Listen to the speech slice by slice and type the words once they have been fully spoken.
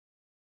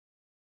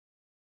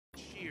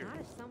here.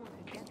 Not if someone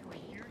could get to it.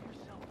 Hear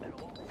yourself at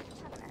all.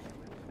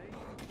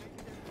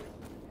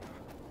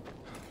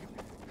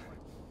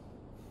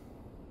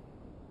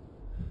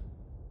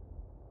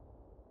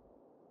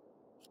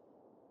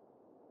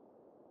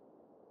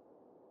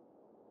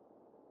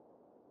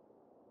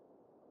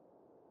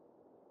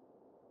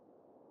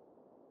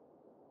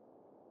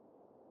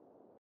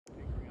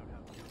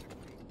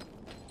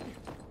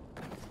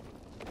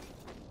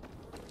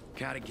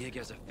 Got a gig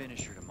as a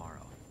finisher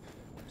tomorrow.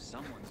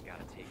 Someone's got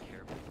to take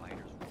care of the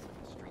fighters roaming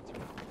the streets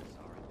around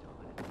Bazaar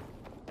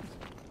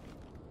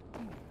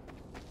and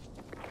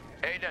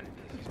Aiden,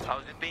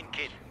 how's it been,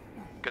 kid?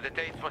 Got a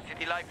taste for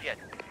city life yet?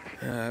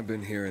 I've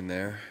been here and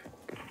there.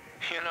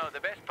 You know, the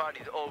best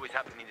parties always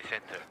happen in the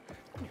center.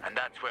 And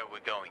that's where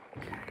we're going.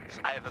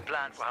 I have a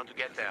plan for how to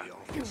get there.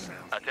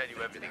 I'll tell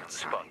you everything on the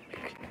spot.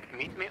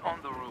 Meet me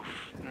on the roof,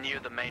 near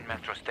the main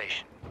metro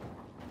station.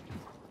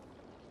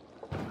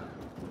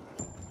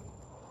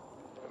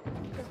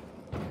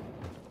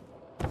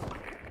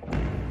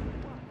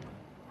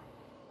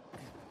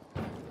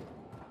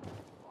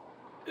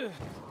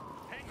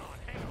 Hang on.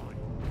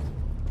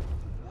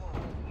 Whoa,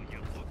 will you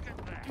look at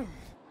that? Did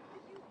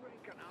you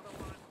break another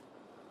one?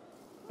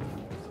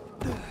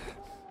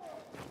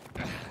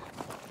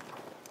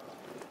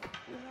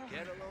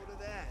 Get a load of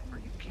that. Are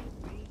you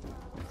kidding me?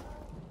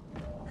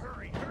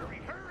 Hurry!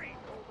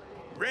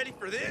 Ready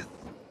for this?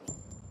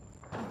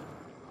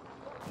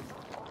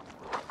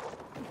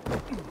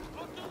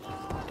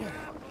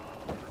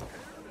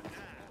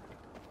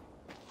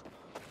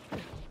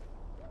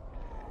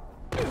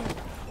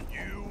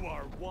 You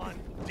are one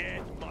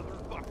dead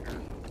motherfucker.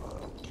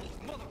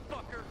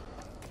 Motherfucker!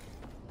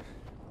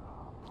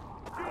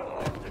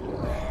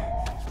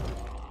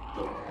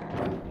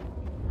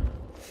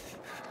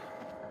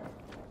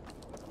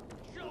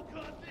 Choke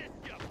on this,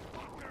 you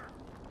fucker!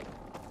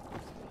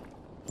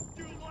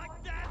 You like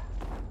that?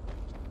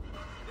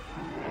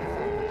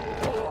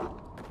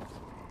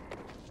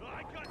 I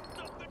got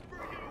something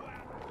for you,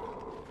 Adam!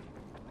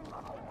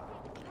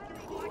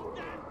 You like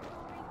that?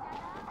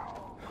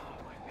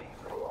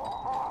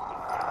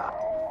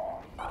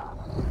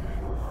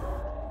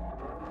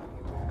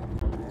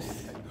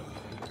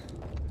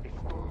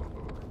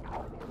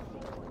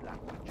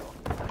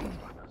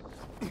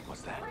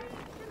 What's that?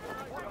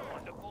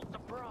 Wonderful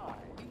surprise.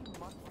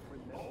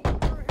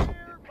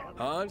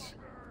 Hans?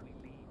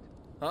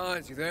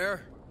 Hans, you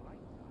there?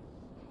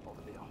 Of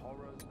the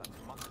horrors that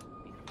must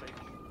be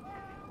faced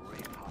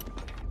great heart.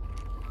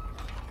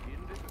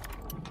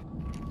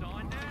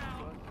 Sign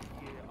now.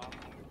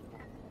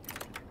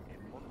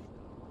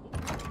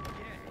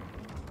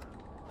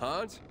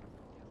 Hans?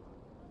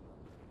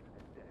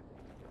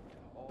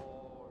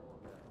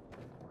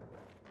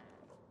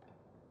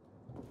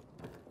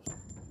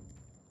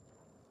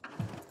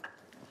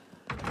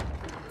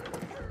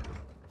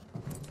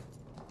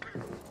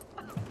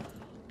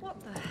 What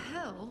the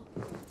hell?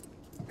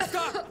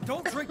 Stop!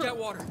 Don't drink that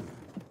water!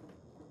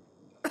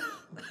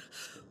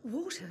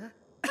 Water?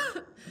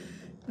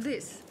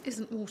 This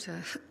isn't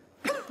water.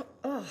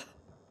 Oh,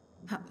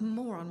 that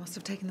moron must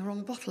have taken the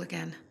wrong bottle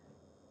again.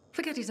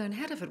 Forget his own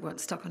head if it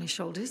weren't stuck on his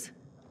shoulders.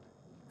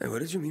 Hey, what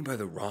did you mean by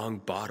the wrong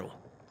bottle?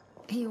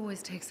 He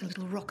always takes a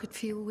little rocket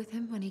fuel with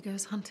him when he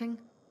goes hunting.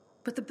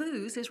 But the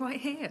booze is right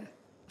here.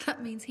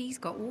 That means he's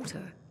got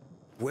water.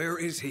 Where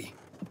is he?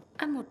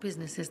 And what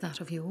business is that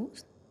of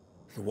yours?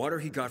 The water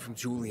he got from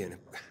Julian.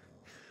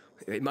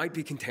 It might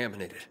be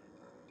contaminated.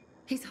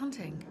 He's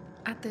hunting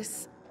at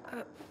this,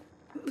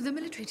 the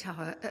military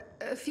tower,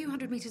 a few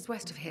hundred meters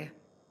west of here.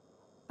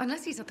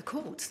 Unless he's at the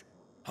courts.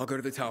 I'll go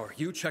to the tower.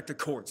 You check the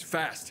courts,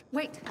 fast.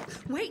 Wait!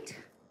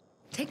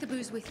 Take the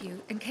booze with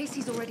you, in case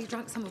he's already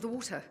drunk some of the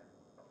water.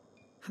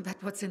 I bet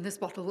what's in this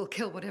bottle will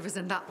kill whatever's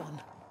in that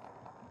one.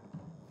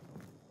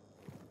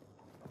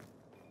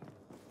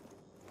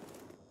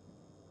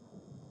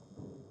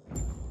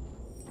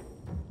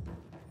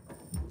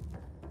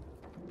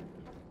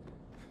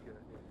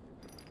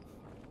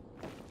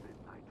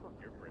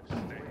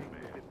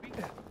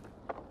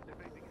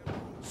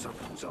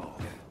 Something's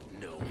off.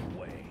 No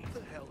way. What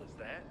the hell is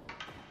that?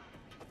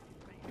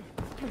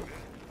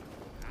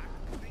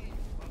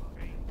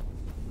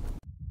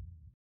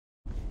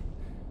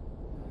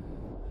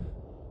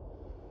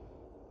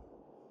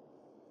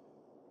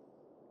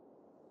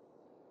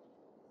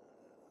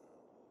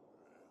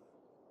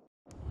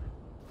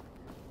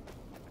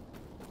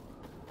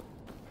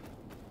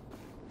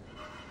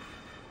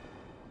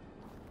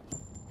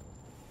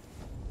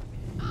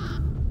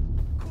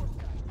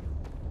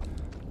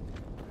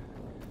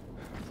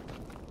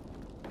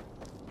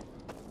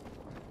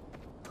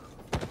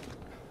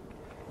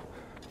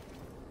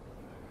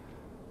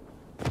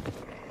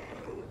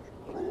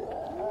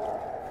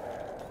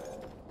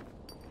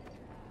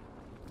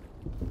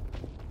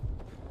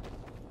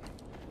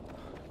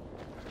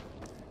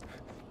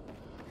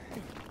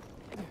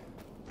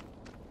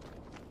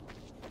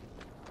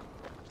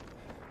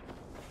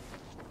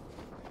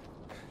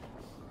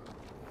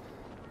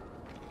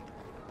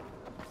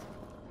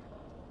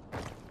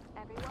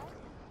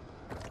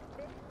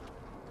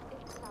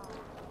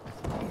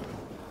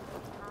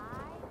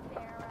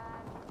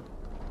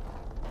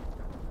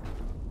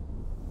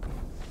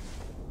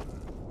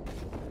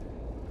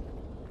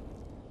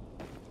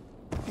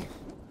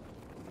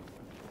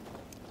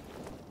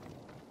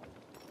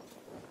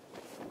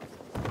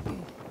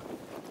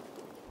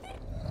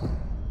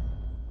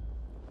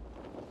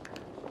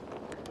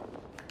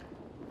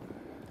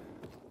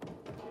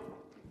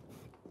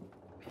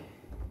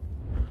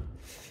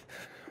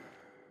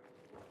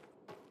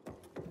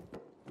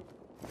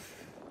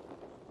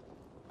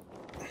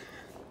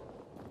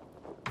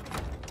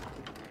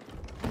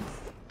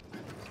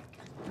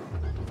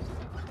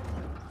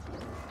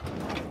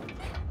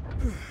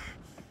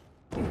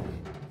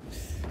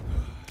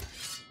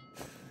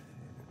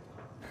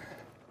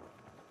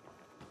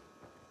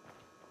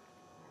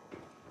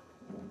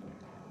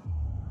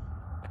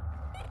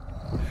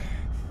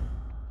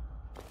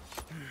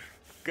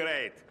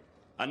 Great.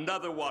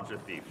 Another water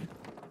thief.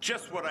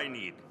 Just what I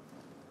need.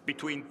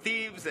 Between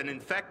thieves and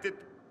infected,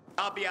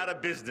 I'll be out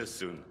of business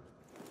soon.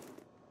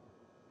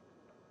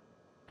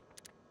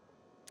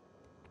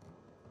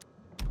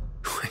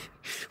 Wait,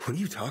 what are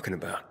you talking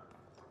about?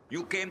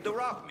 You came to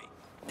rob me,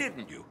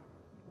 didn't you?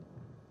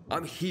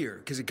 I'm here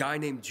because a guy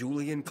named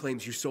Julian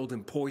claims you sold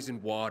him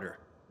poisoned water.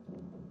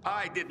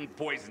 I didn't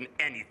poison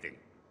anything.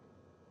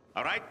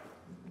 All right?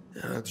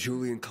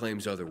 Julian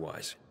claims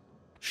otherwise.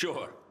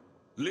 Sure.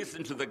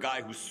 Listen to the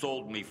guy who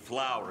sold me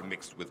flour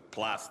mixed with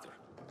plaster.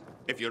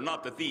 If you're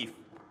not the thief,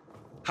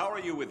 how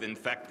are you with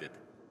infected?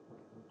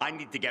 I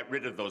need to get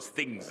rid of those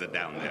things that are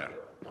down there.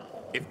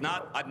 If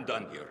not, I'm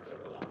done here.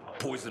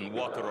 Poison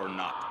water or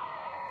not.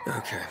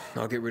 Okay,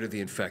 I'll get rid of the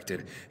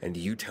infected, and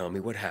you tell me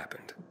what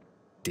happened.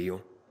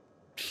 Deal?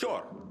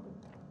 Sure.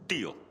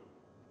 Deal.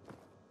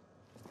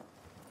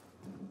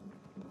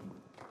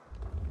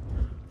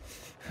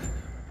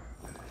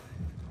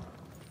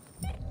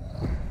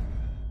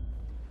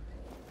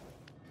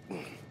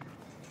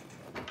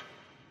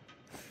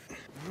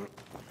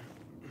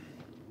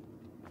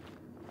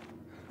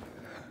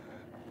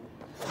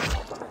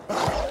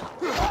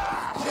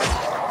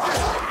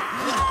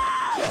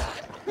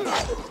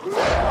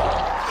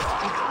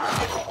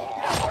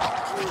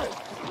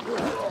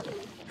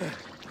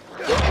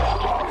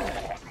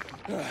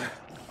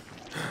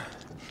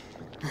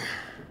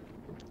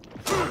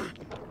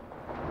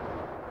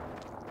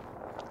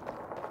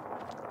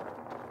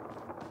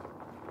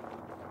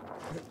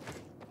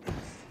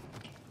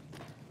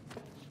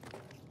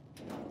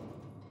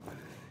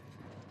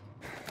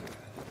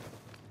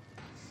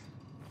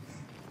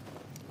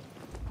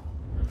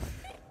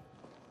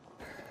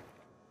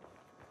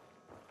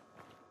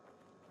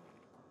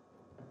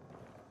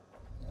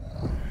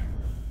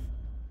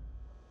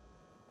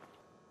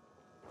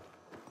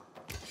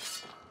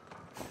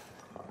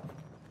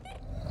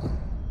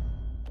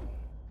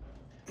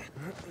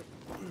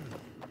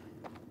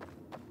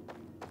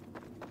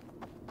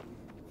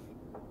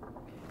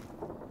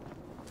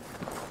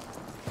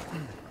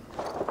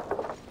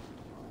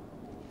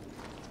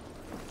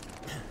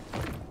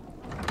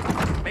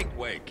 Make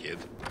way, kid.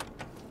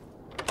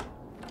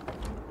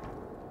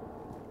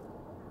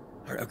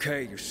 All right,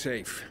 okay, you're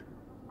safe.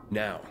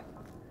 Now,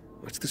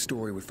 what's the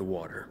story with the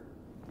water?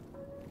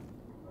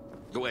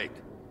 Wait.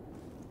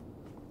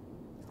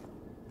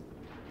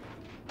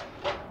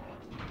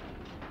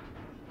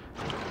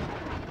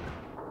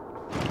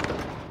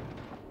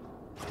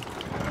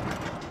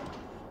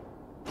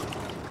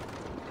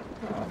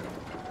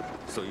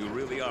 So you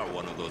really are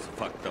one of those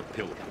fucked up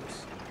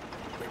pilgrims.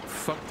 Like,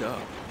 fucked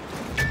up.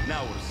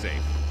 Now we're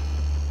safe.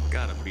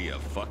 Gotta be a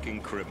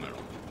fucking criminal.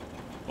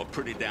 Or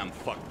pretty damn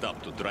fucked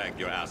up to drag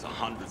your ass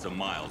hundreds of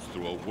miles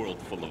through a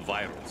world full of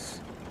virals.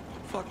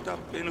 Fucked up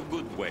in a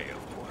good way,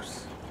 of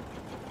course.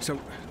 So,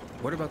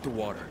 what about the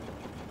water?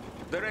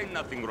 There ain't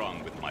nothing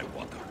wrong with my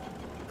water.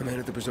 The man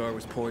at the bazaar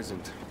was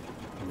poisoned,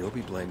 and you'll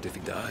be blamed if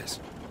he dies.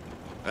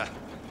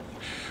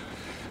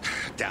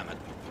 Damn it.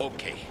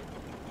 Okay.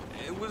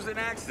 It was an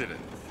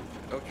accident.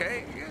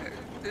 Okay?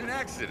 Yeah, an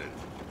accident.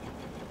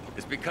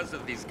 It's because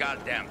of these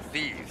goddamn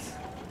thieves.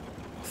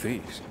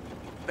 Thieves?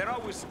 They're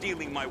always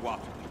stealing my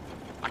water.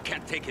 I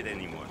can't take it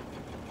anymore.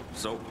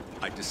 So,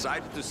 I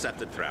decided to set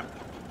the trap.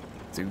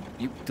 So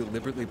you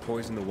deliberately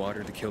poisoned the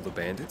water to kill the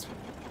bandits?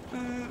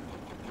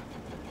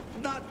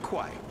 Not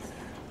quite.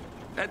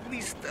 At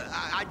least,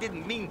 I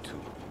didn't mean to.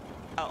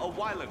 A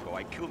while ago,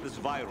 I killed this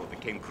viral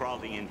that came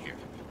crawling in here.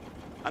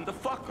 And the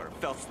fucker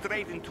fell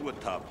straight into a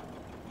tub.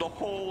 The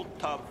whole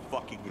tub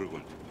fucking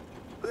ruined.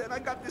 Then I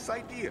got this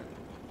idea.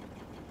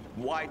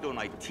 Why don't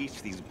I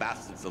teach these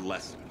bastards a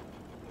lesson?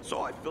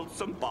 So I filled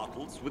some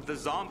bottles with the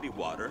zombie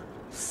water,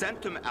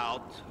 sent them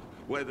out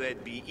where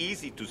they'd be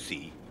easy to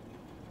see.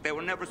 They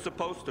were never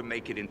supposed to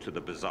make it into the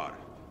bazaar.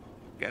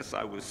 Guess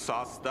I was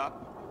sauced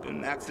up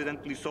and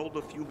accidentally sold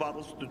a few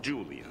bottles to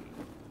Julian.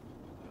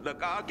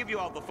 Look, I'll give you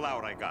all the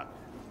flour I got.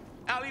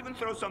 I'll even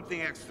throw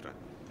something extra.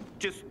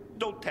 Just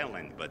don't tell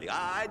anybody.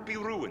 I'd be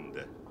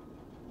ruined.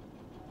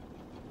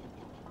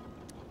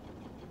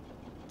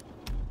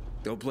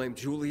 They'll blame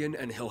Julian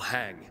and he'll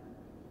hang.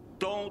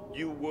 Don't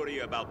you worry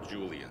about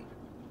Julian.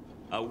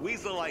 A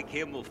weasel like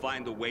him will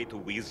find a way to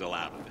weasel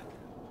out of it.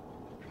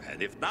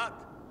 And if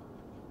not,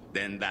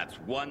 then that's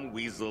one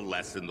weasel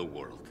less in the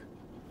world.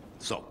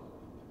 So,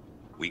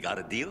 we got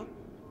a deal?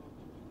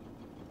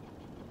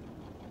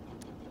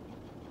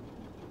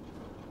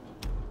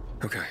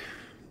 Okay,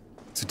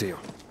 it's a deal.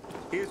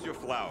 Here's your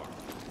flour.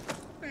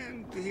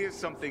 And here's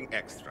something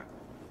extra.